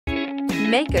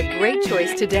Make a great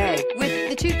choice today with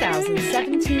the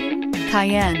 2017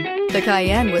 Cayenne. The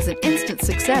Cayenne was an instant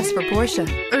success for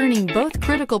Porsche, earning both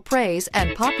critical praise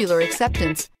and popular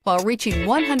acceptance while reaching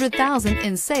 100,000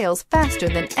 in sales faster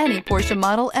than any Porsche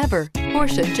model ever.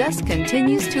 Porsche just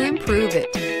continues to improve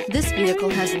it. This vehicle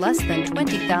has less than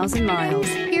 20,000 miles.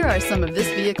 Here are some of this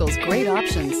vehicle's great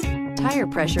options: tire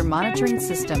pressure monitoring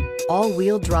system,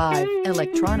 all-wheel drive,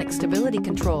 electronic stability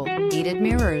control, heated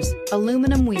mirrors,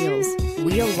 aluminum wheels,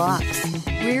 wheel locks,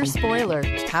 rear spoiler,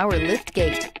 power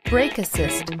liftgate, brake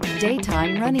assist,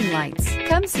 daytime running lights.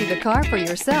 Come see the car for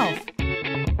yourself.